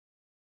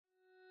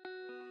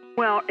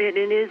Well, it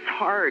is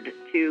hard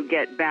to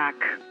get back.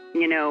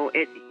 When you're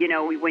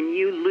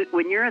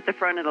at the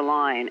front of the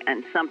line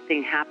and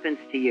something happens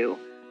to you,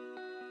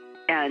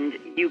 and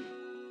you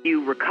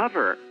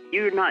recover,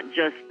 you're not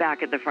just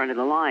back at the front of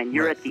the line.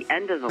 You're at the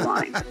end of the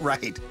line.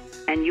 Right.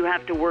 And you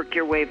have to work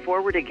your way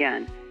forward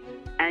again.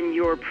 And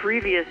your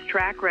previous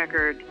track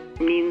record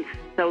means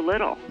so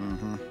little.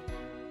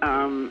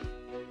 Mm-hmm.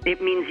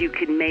 It means you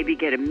can maybe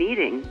get a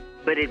meeting,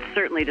 but it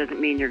certainly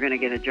doesn't mean you're going to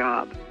get a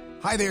job.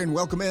 Hi there, and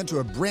welcome into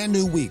a brand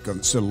new week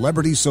of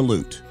Celebrity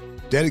Salute,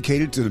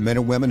 dedicated to the men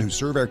and women who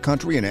serve our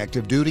country in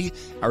active duty,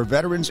 our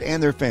veterans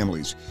and their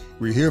families.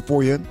 We're here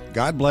for you.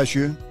 God bless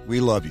you. We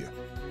love you.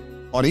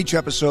 On each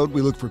episode,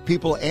 we look for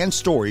people and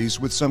stories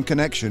with some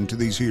connection to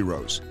these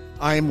heroes.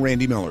 I'm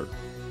Randy Miller.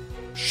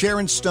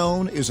 Sharon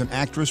Stone is an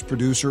actress,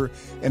 producer,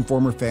 and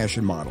former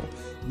fashion model,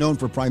 known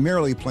for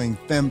primarily playing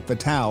femme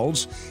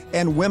fatales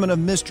and women of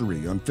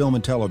mystery on film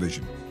and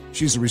television.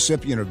 She's the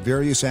recipient of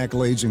various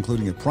accolades,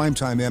 including a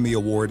Primetime Emmy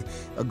Award,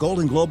 a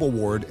Golden Globe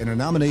Award, and a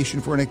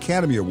nomination for an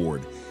Academy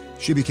Award.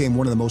 She became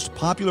one of the most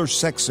popular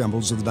sex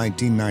symbols of the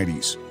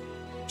 1990s.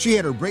 She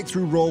had her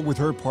breakthrough role with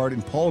her part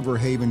in Paul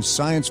Verhoeven's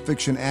science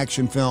fiction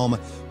action film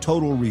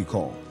Total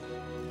Recall,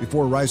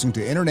 before rising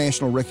to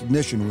international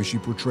recognition when she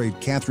portrayed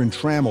Catherine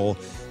Trammell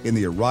in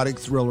the erotic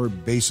thriller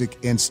Basic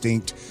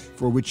Instinct,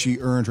 for which she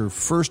earned her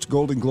first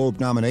Golden Globe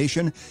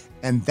nomination,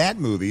 and that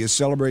movie is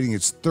celebrating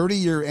its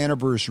 30-year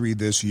anniversary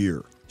this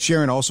year.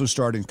 Sharon also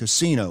starred in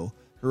Casino.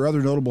 Her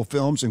other notable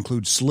films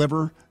include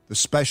Sliver, The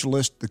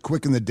Specialist, The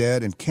Quick and the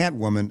Dead, and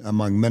Catwoman,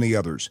 among many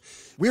others.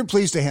 We're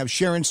pleased to have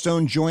Sharon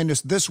Stone join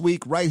us this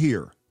week right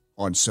here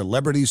on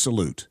Celebrity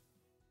Salute.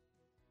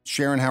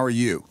 Sharon, how are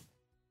you?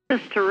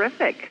 That's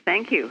terrific.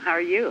 Thank you. How are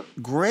you?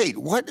 Great.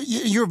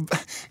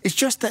 It's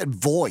just that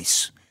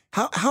voice.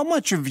 How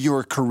much of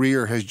your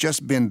career has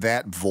just been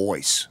that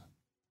voice?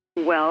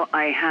 Well,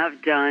 I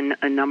have done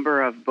a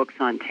number of books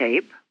on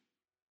tape.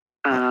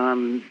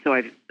 And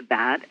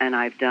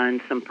I've done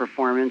some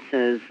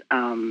performances.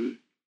 I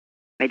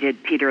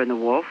did Peter and the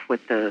Wolf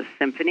with the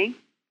symphony.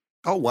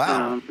 Oh,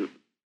 wow.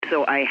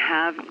 So I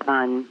have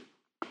done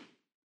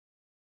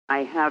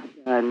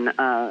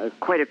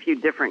quite a few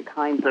different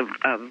kinds of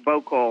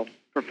vocal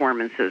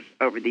performances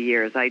over the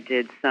years. I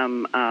did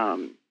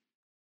the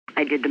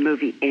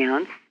movie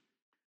Ants.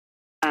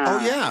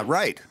 Oh, yeah,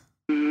 right.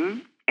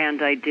 Mm-hmm.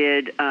 And I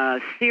did a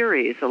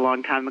series a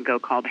long time ago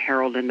called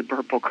Harold and the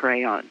Purple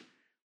Crayon,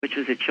 which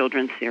was a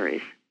children's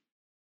series.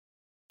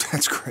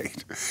 That's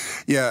great.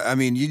 Yeah, I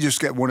mean, you just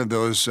get one of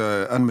those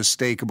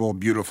unmistakable,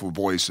 beautiful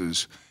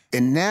voices.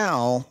 And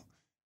now,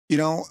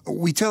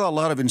 we tell a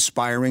lot of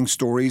inspiring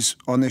stories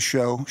on this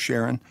show,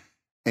 Sharon.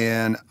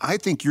 And I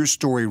think your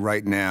story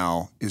right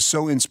now is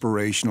so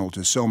inspirational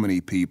to so many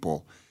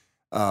people.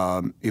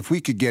 If we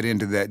could get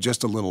into that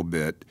just a little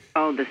bit.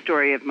 Oh, the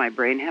story of my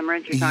brain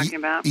hemorrhage you're talking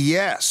about?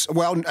 Yes.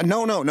 Well,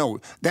 no.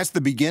 That's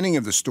the beginning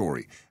of the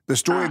story. The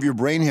story of your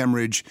brain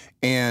hemorrhage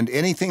and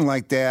anything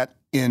like that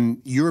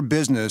in your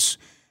business,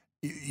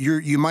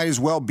 you might as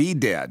well be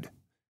dead,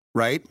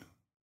 right?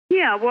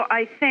 Yeah, well,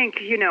 I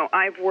think,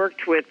 I've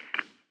worked with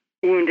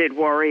wounded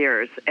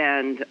warriors,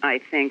 and I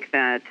think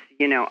that,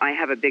 I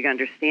have a big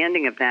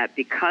understanding of that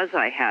because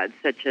I had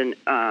such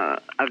a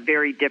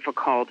very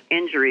difficult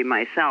injury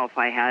myself.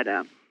 I had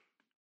a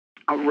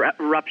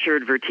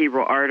ruptured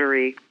vertebral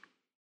artery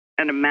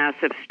and a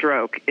massive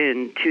stroke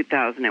in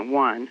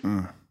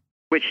 2001,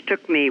 which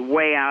took me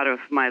way out of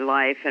my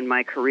life and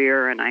my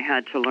career, and I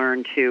had to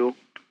learn to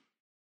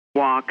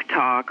walk,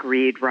 talk,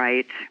 read,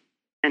 write,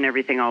 and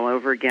everything all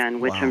over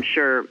again, which I'm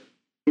sure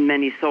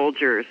many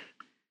soldiers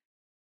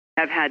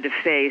have had to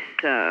face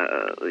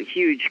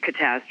huge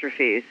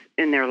catastrophes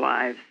in their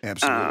lives.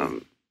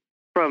 Absolutely.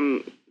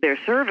 From their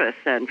service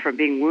and from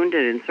being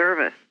wounded in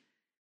service.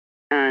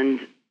 And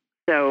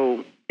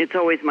so it's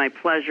always my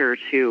pleasure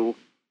to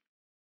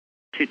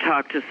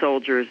talk to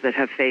soldiers that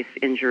have faced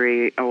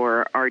injury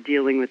or are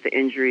dealing with the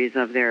injuries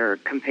of their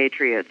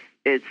compatriots.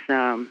 It's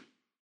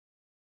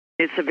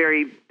a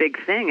very big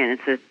thing, and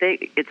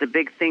it's a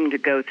big thing to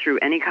go through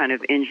any kind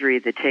of injury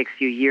that takes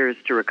you years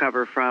to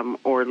recover from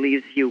or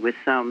leaves you with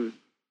some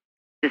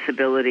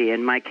disability.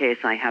 In my case,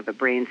 I have a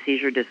brain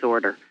seizure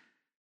disorder,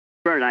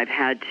 where I've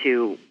had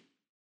to,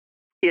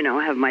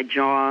 have my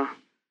jaw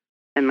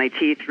and my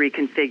teeth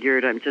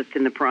reconfigured. I'm just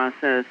in the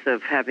process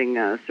of having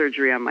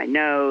surgery on my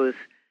nose.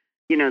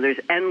 There's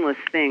endless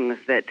things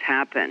that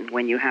happen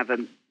when you have a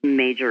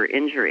major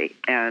injury,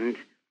 and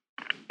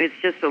it's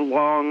just a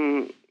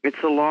long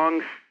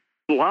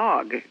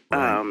slog.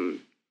 Right.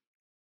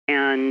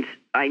 And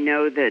I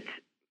know that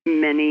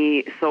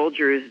many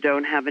soldiers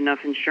don't have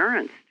enough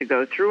insurance to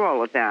go through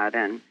all of that.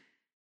 And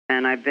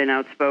I've been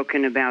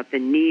outspoken about the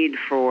need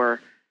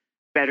for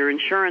better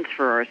insurance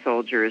for our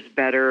soldiers,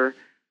 better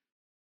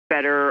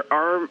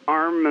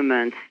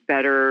armaments,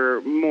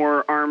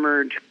 more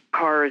armored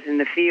cars in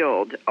the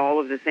field, all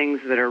of the things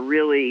that are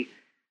really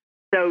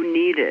so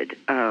needed.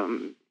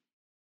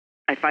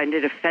 I find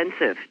it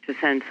offensive to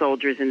send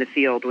soldiers in the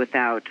field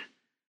without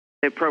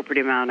the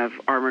appropriate amount of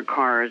armored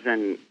cars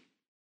and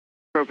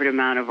appropriate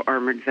amount of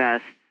armored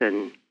vests,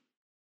 and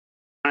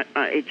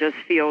I just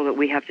feel that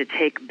we have to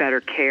take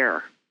better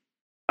care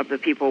of the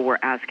people we're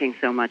asking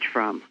so much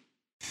from.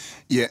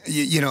 Yeah,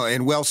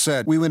 and well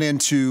said. We went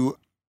into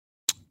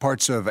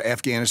parts of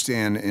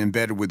Afghanistan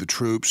embedded with the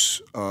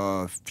troops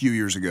a few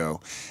years ago,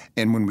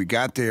 and when we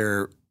got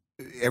there,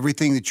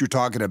 everything that you're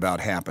talking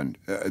about happened.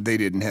 They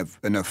didn't have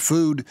enough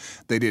food.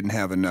 They didn't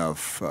have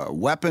enough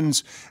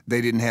weapons. They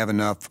didn't have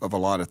enough of a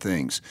lot of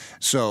things.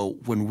 So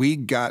when we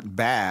got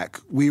back,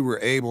 we were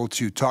able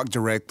to talk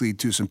directly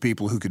to some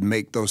people who could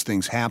make those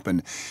things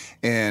happen.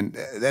 And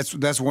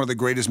that's one of the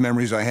greatest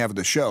memories I have of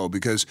the show,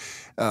 because,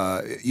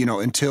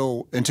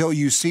 until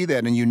you see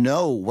that and you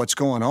know what's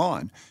going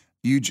on,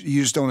 you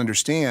just don't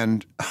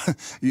understand.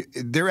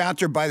 They're out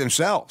there by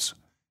themselves.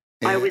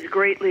 I was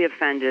greatly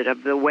offended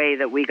of the way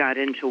that we got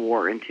into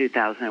war in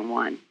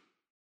 2001.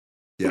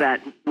 Yeah.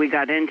 That we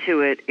got into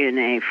it in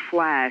a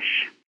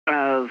flash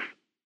of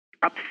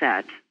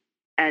upset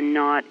and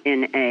not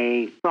in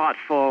a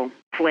thoughtful,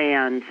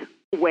 planned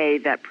way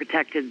that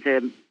protected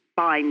the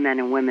fine men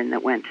and women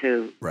that went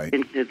into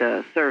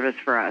the service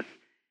for us.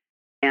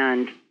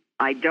 And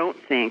I don't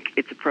think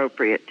it's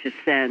appropriate to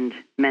send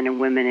men and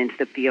women into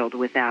the field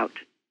without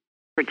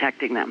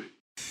protecting them.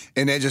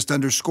 And that just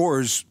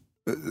underscores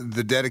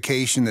the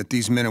dedication that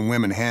these men and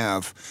women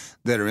have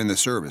that are in the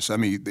service. I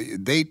mean,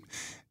 they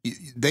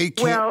can't say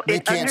no.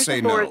 It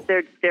underscores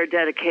their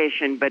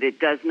dedication, but it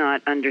does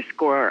not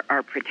underscore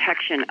our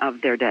protection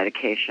of their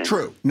dedication.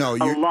 True. No,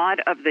 a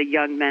lot of the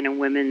young men and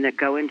women that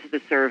go into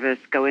the service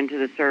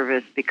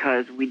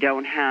because we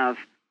don't have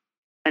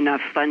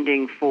enough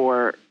funding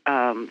for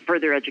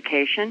further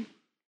education,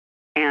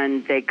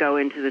 and they go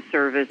into the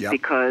service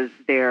because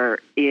they're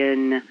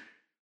in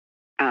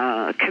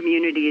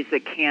communities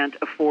that can't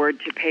afford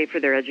to pay for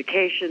their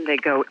education. They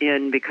go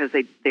in because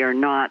they're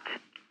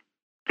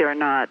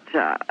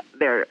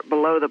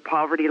below the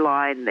poverty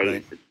line.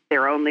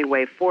 Their only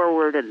way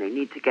forward, and they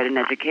need to get an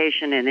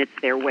education, and it's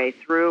their way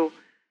through.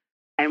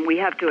 And we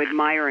have to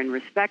admire and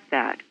respect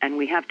that. And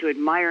we have to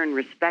admire and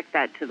respect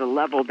that to the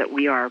level that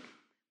we are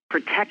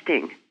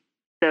protecting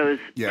those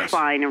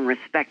fine and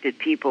respected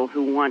people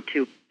who want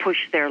to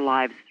push their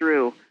lives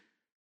through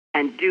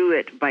and do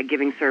it by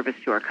giving service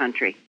to our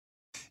country.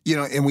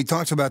 And we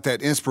talked about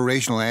that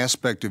inspirational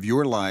aspect of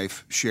your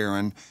life,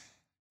 Sharon,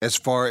 as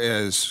far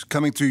as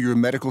coming through your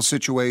medical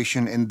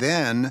situation. And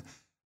then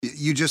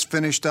you just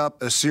finished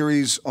up a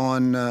series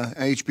on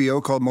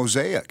HBO called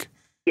Mosaic.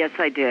 Yes,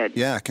 I did.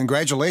 Yeah,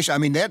 congratulations. I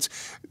mean,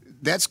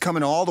 that's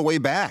coming all the way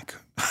back.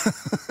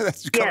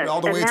 That's coming all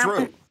the way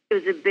through.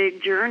 It was a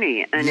big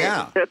journey. And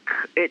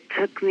it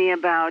took me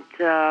about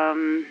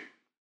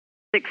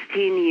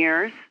 16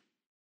 years.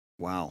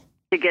 Wow.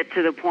 To get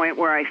to the point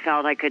where I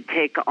felt I could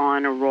take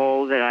on a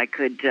role that I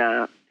could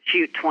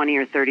shoot 20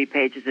 or 30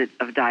 pages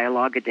of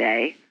dialogue a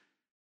day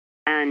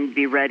and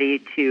be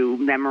ready to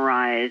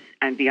memorize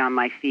and be on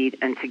my feet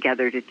and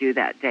together to do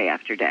that day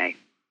after day.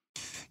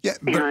 Yeah,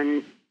 but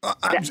I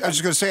was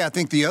just going to say, I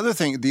think the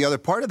other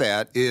part of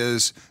that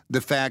is the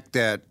fact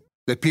that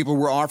people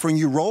were offering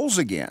you roles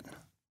again.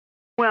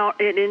 Well,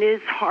 it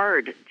is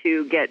hard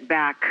to get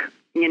back.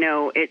 When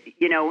you're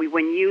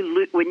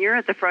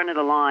at the front of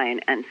the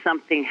line and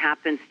something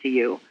happens to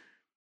you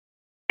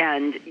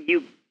and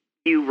you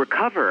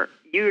recover,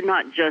 you're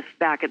not just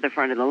back at the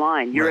front of the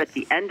line. You're at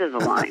the end of the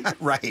line.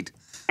 Right.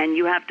 And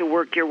you have to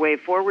work your way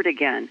forward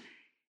again.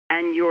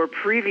 And your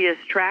previous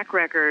track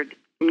record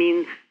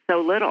means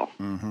so little.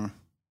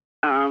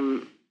 Mm-hmm.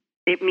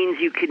 It means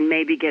you can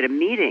maybe get a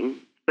meeting,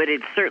 but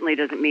it certainly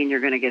doesn't mean you're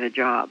going to get a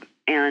job.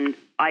 And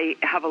I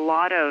have a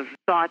lot of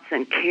thoughts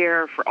and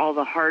care for all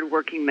the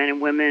hardworking men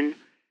and women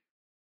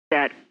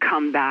that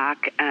come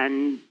back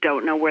and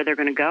don't know where they're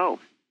going to go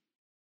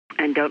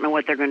and don't know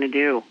what they're going to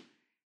do.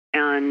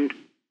 And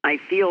I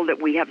feel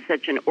that we have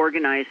such an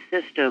organized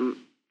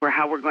system for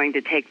how we're going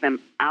to take them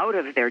out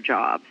of their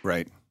jobs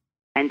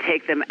and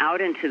take them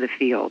out into the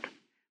field.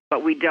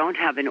 But we don't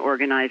have an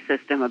organized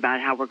system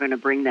about how we're going to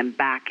bring them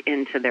back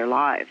into their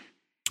lives.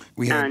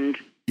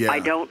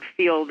 I don't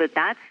feel that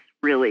that's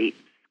really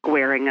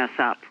squaring us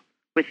up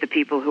with the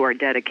people who are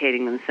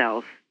dedicating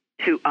themselves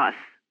to us.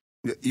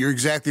 You're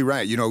exactly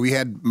right. We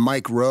had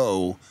Mike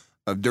Rowe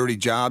of Dirty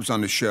Jobs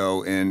on the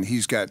show, and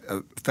he's got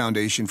a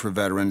foundation for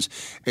veterans,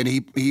 and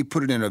he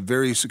put it in a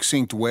very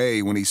succinct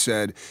way when he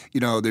said,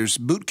 there's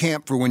boot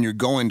camp for when you're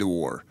going to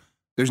war.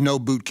 There's no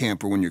boot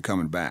camp for when you're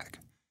coming back.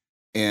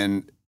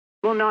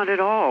 Well, not at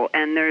all.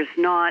 And there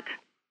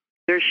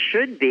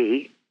should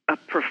be a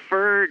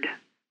preferred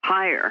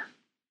hire.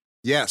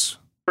 Yes.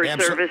 For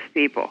service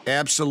people.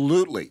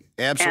 Absolutely.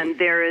 And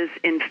there is,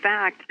 in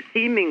fact,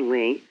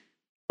 seemingly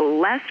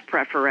less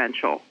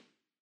preferential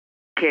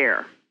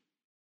care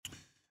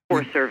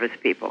for service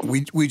people.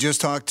 We just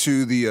talked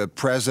to the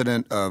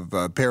president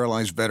of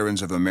Paralyzed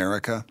Veterans of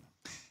America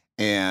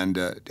and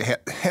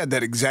had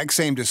that exact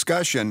same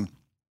discussion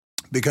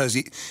because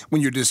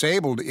when you're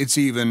disabled, it's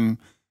even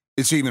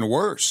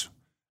worse.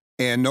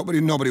 And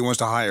nobody wants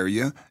to hire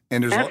you.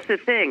 And that's the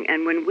thing.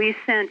 And when we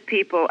sent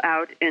people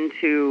out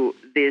into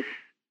this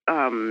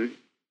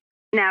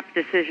snap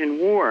decision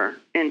war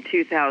in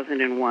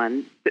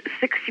 2001,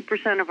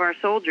 60% of our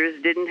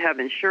soldiers didn't have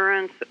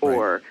insurance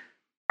or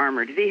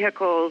armored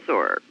vehicles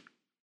or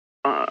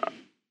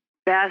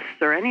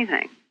vests or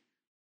anything.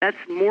 That's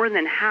more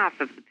than half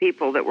of the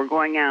people that were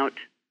going out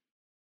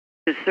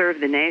to serve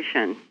the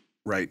nation.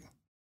 Right.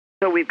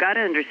 So we've got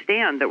to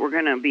understand that we're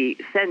going to be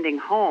sending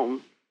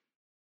home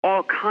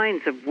all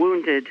kinds of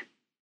wounded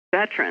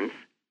veterans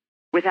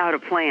without a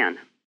plan.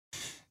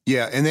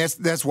 Yeah, and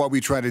that's what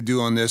we try to do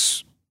on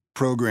this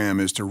program,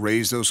 is to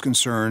raise those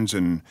concerns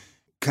and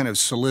kind of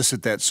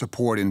solicit that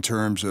support in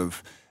terms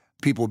of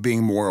people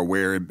being more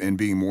aware and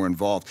being more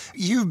involved.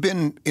 You've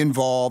been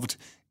involved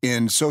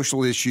in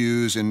social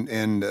issues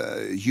and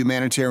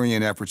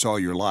humanitarian efforts all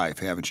your life,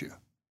 haven't you?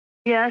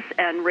 Yes,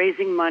 and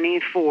raising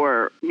money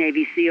for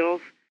Navy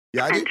SEALs,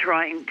 and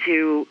trying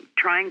to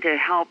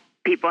help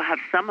people have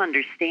some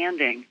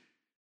understanding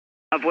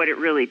of what it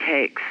really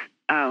takes.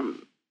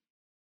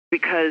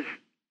 Because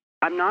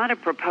I'm not a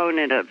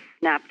proponent of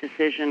snap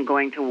decision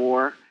going to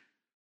war.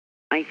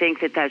 I think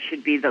that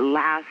should be the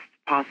last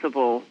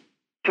possible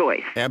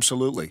choice.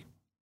 Absolutely.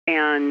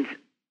 And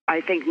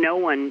I think no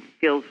one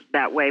feels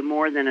that way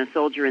more than a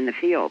soldier in the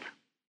field.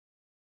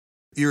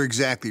 You're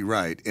exactly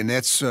right. And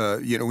that's,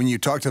 when you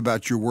talked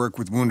about your work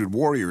with Wounded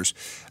Warriors,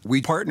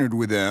 we partnered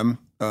with them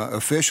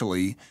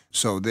officially,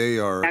 so they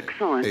are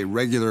excellent. A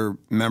regular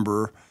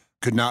member.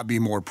 Could not be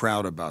more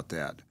proud about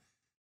that.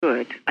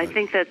 Good. I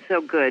think that's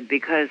so good,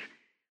 because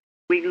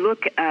we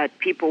look at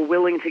people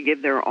willing to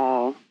give their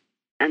all,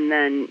 and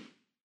then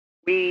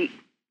we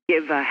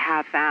give a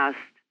half-assed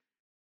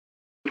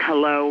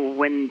hello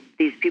when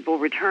these people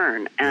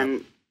return.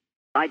 And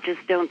I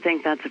just don't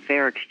think that's a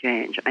fair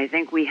exchange. I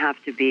think we have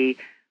to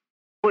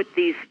put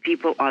these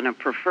people on a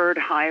preferred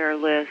hire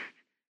list.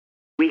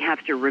 We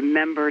have to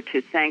remember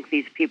to thank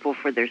these people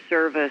for their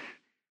service.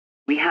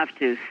 We have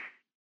to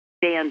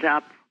stand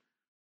up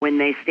when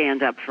they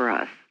stand up for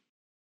us.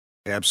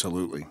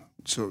 Absolutely.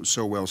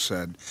 So well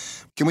said.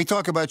 Can we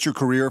talk about your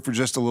career for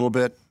just a little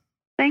bit?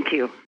 Thank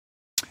you.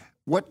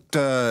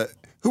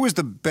 Who is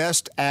the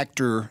best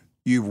actor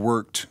you've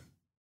worked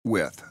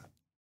with?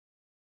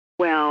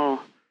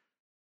 Well,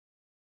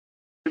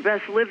 the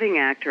best living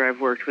actor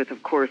I've worked with,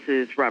 of course,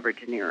 is Robert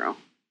DeNiro.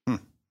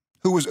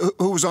 Who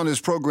was on this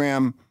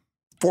program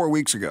 4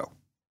 weeks ago?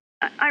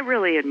 I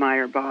really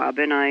admire Bob,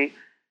 and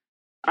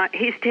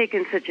he's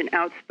taken such an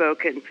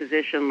outspoken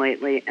position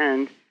lately,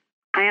 and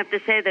I have to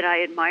say that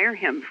I admire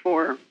him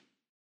for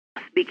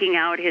speaking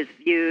out his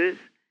views,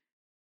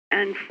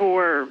 and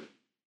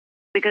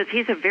because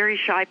he's a very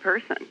shy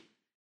person,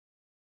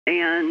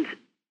 and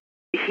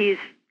he's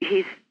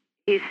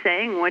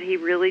saying what he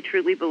really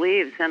truly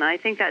believes, and I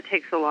think that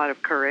takes a lot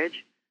of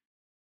courage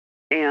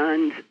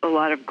and a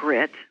lot of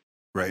grit,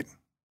 right?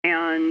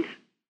 And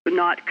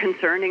not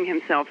concerning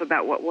himself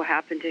about what will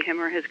happen to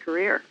him or his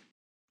career.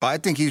 I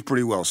think he's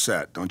pretty well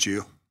set, don't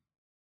you?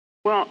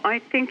 Well, I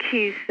think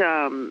he's.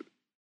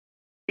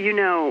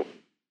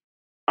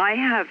 I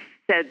have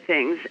said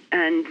things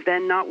and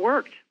then not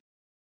worked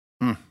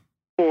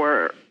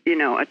for,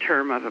 a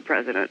term of a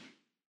president.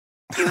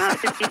 You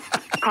have to be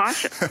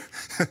cautious.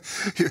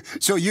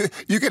 So you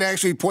can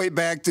actually point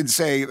back and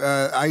say,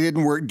 I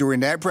didn't work during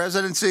that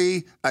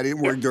presidency. I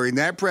didn't work during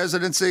that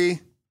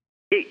presidency.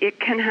 It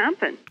can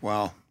happen.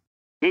 Wow.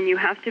 And you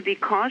have to be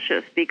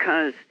cautious,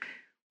 because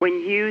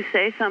when you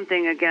say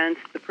something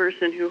against the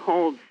person who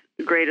holds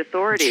great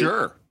authority,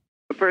 sure,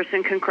 a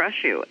person can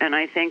crush you. And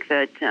I think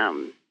that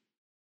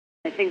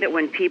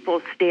when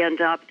people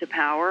stand up to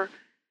power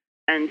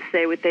and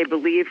say what they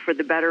believe for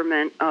the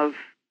betterment of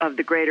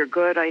the greater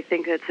good, I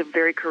think it's a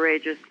very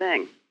courageous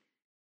thing.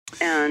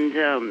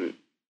 And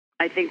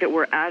I think that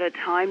we're at a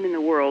time in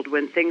the world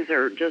when things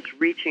are just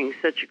reaching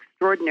such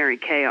extraordinary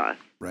chaos,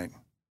 right,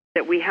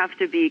 that we have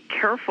to be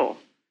careful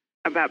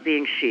about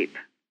being sheep.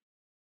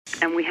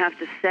 And we have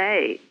to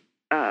say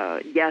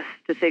yes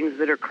to things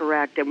that are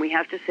correct, and we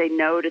have to say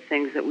no to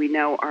things that we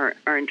know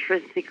are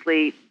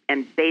intrinsically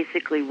and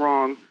basically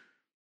wrong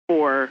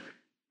for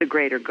the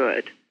greater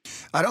good.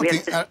 I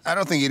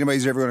don't think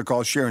anybody's ever going to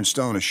call Sharon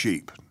Stone a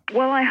sheep.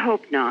 Well, I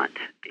hope not.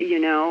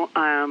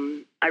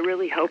 I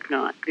really hope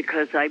not,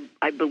 because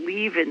I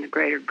believe in the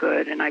greater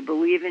good, and I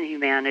believe in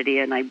humanity,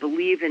 and I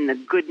believe in the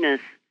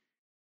goodness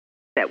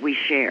that we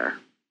share.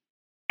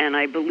 And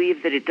I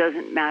believe that it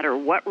doesn't matter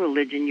what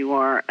religion you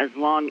are, as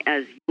long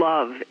as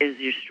love is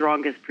your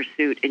strongest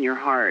pursuit in your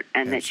heart,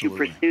 and Absolutely.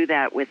 that you pursue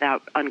that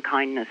without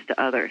unkindness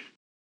to others.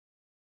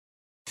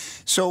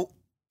 So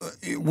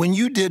when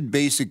you did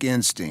Basic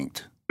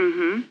Instinct,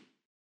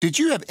 did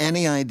you have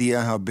any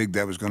idea how big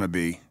that was going to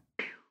be?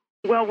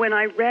 Well, when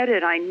I read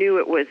it, I knew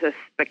it was a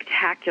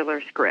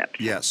spectacular script.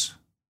 Yes.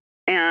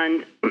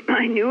 And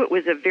I knew it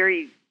was a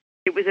very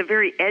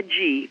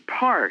edgy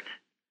part.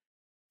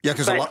 Yeah,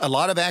 because a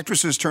lot of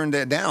actresses turned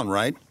that down,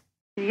 right?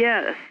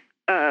 Yes.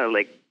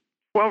 Like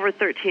 12 or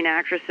 13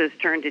 actresses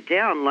turned it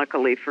down,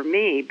 luckily for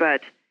me.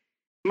 But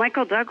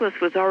Michael Douglas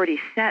was already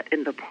set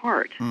in the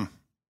part.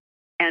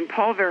 And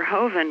Paul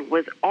Verhoeven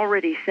was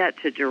already set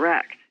to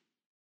direct.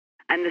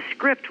 And the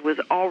script was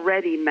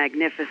already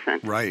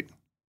magnificent. Right.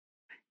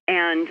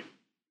 And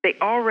they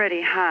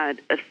already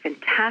had a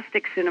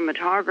fantastic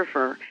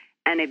cinematographer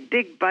and a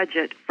big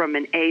budget from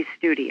an A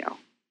studio.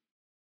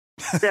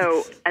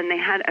 So, and they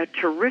had a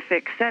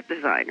terrific set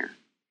designer.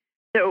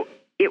 So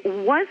it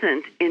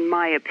wasn't, in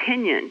my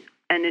opinion,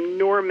 an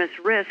enormous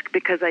risk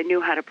because I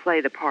knew how to play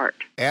the part.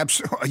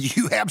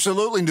 You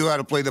absolutely knew how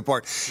to play the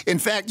part. In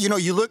fact, you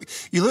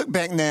look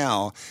back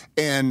now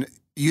and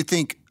you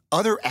think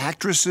other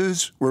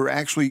actresses were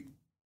actually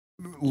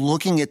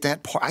looking at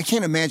that part. I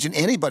can't imagine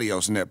anybody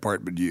else in that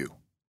part but you.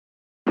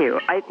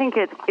 I think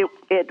it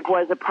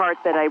was a part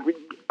that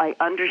I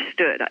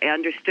understood. I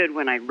understood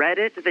when I read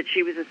it that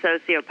she was a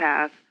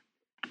sociopath,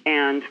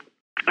 and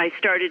I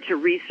started to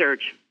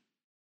research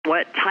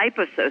what type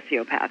of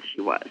sociopath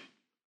she was.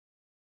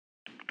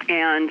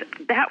 And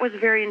that was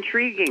very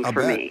intriguing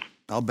for me.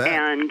 I'll bet.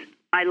 And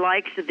I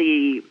liked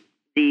the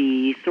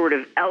sort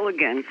of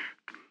elegance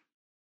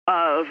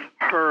of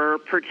her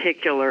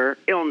particular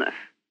illness.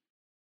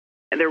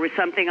 And there was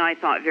something I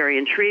thought very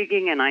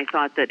intriguing, and I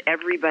thought that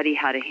everybody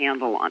had a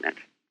handle on it.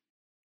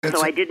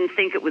 So I didn't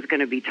think it was going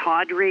to be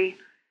tawdry,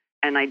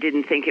 and I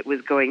didn't think it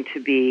was going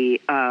to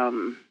be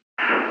exploitive.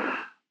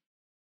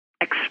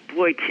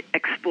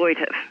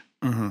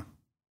 Mm-hmm.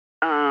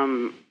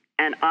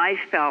 And I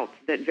felt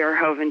that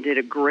Verhoeven did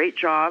a great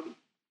job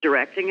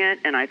directing it,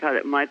 and I thought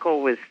that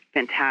Michael was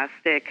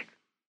fantastic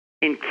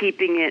in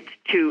keeping it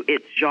to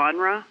its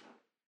genre.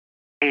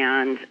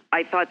 And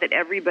I thought that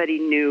everybody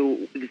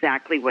knew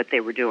exactly what they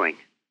were doing.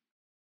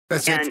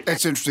 That's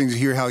interesting to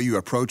hear how you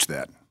approach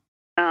that.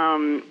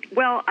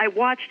 Well, I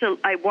watched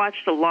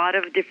a lot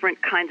of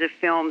different kinds of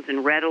films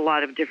and read a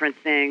lot of different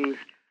things.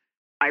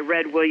 I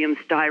read William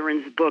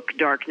Styron's book,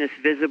 Darkness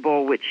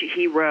Visible, which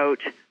he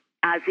wrote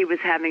as he was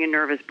having a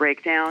nervous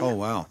breakdown. Oh,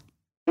 wow.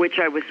 Which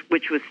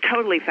was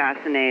totally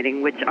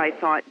fascinating, which I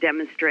thought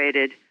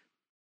demonstrated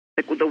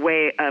the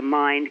way a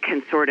mind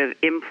can sort of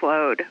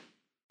implode.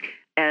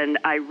 And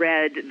I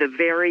read the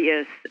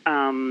various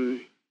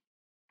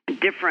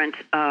different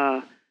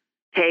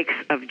takes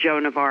of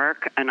Joan of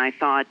Arc, and I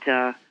thought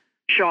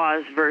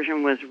Shaw's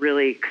version was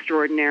really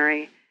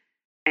extraordinary.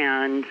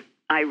 And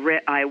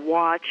I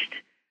watched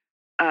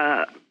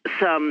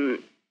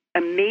some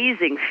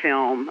amazing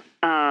film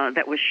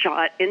that was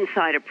shot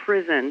inside a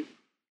prison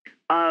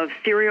of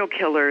serial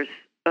killers,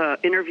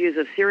 interviews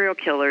of serial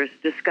killers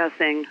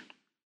discussing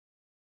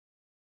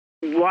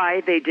why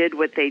they did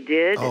what they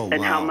did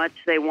and how much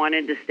they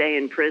wanted to stay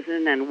in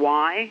prison and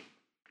why,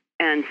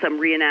 and some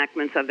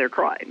reenactments of their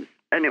crimes.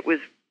 And it was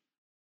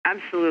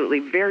absolutely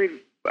very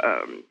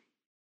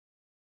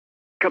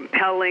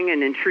compelling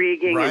and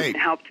intriguing, and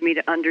helped me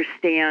to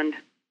understand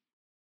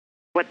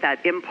what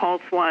that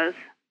impulse was.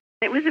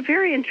 It was a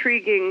very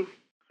intriguing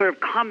sort of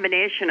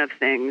combination of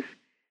things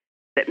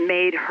that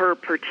made her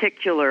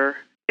particular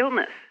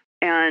illness.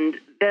 And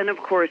then, of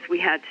course, we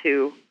had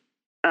to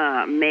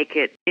make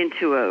it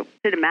into a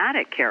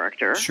cinematic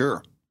character.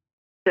 Sure.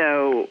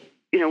 So,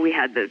 we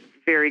had the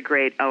very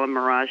great Ella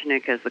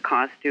Mirojnick as the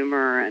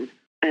costumer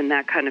and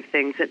that kind of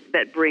things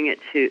that bring it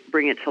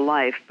to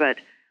life. But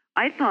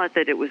I thought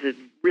that it was a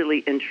really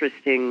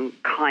interesting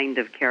kind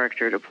of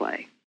character to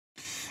play.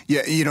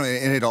 Yeah,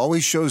 and it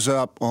always shows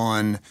up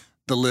on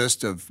the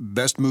list of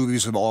best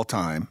movies of all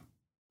time.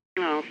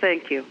 Oh,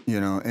 thank you.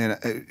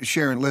 And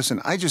Sharon, listen,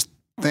 I just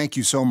thank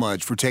you so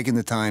much for taking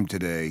the time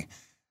today.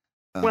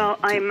 Well,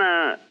 I'm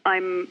a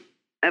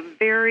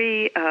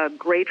very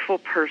grateful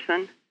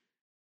person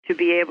to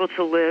be able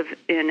to live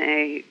in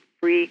a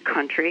free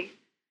country,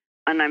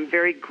 and I'm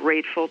very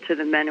grateful to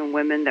the men and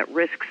women that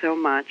risk so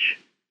much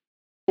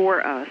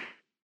for us.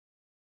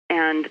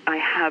 And I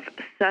have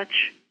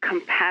such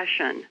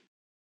compassion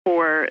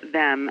for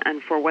them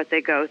and for what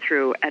they go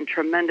through, and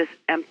tremendous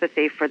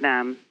empathy for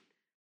them,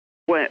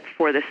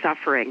 for the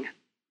suffering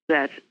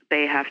that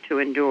they have to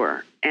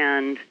endure.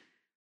 And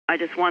I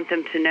just want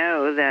them to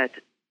know that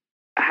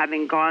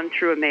having gone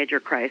through a major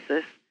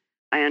crisis,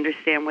 I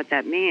understand what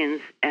that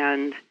means,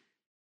 and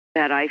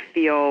that I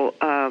feel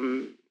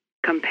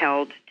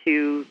compelled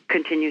to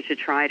continue to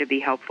try to be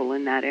helpful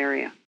in that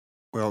area.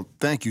 Well,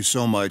 thank you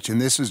so much.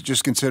 And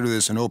just consider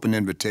this an open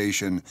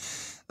invitation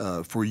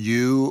for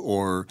you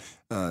or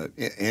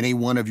any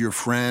one of your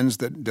friends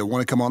that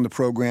want to come on the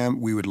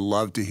program. We would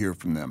love to hear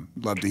from them.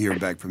 Love to hear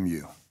back from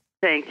you.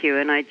 Thank you.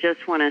 And I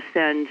just want to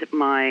send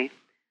my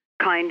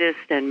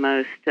kindest and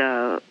most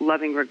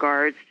loving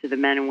regards to the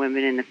men and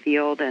women in the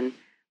field, and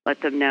let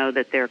them know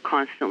that they're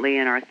constantly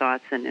in our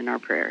thoughts and in our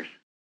prayers.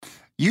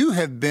 You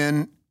have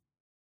been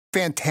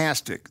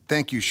fantastic.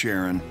 Thank you,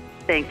 Sharon.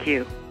 Thank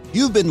you.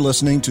 You've been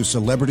listening to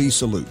Celebrity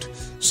Salute.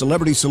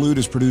 Celebrity Salute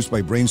is produced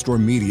by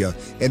Brainstorm Media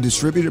and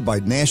distributed by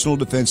National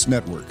Defense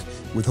Network,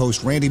 with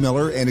host Randy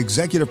Miller and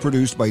executive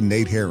produced by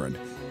Nate Herron.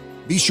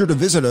 Be sure to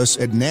visit us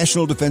at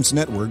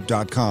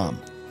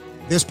nationaldefensenetwork.com.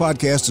 This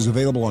podcast is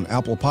available on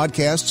Apple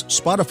Podcasts,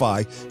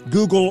 Spotify,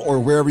 Google, or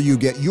wherever you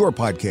get your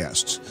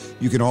podcasts.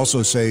 You can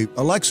also say,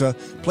 Alexa,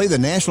 play the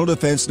National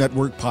Defense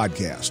Network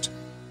podcast.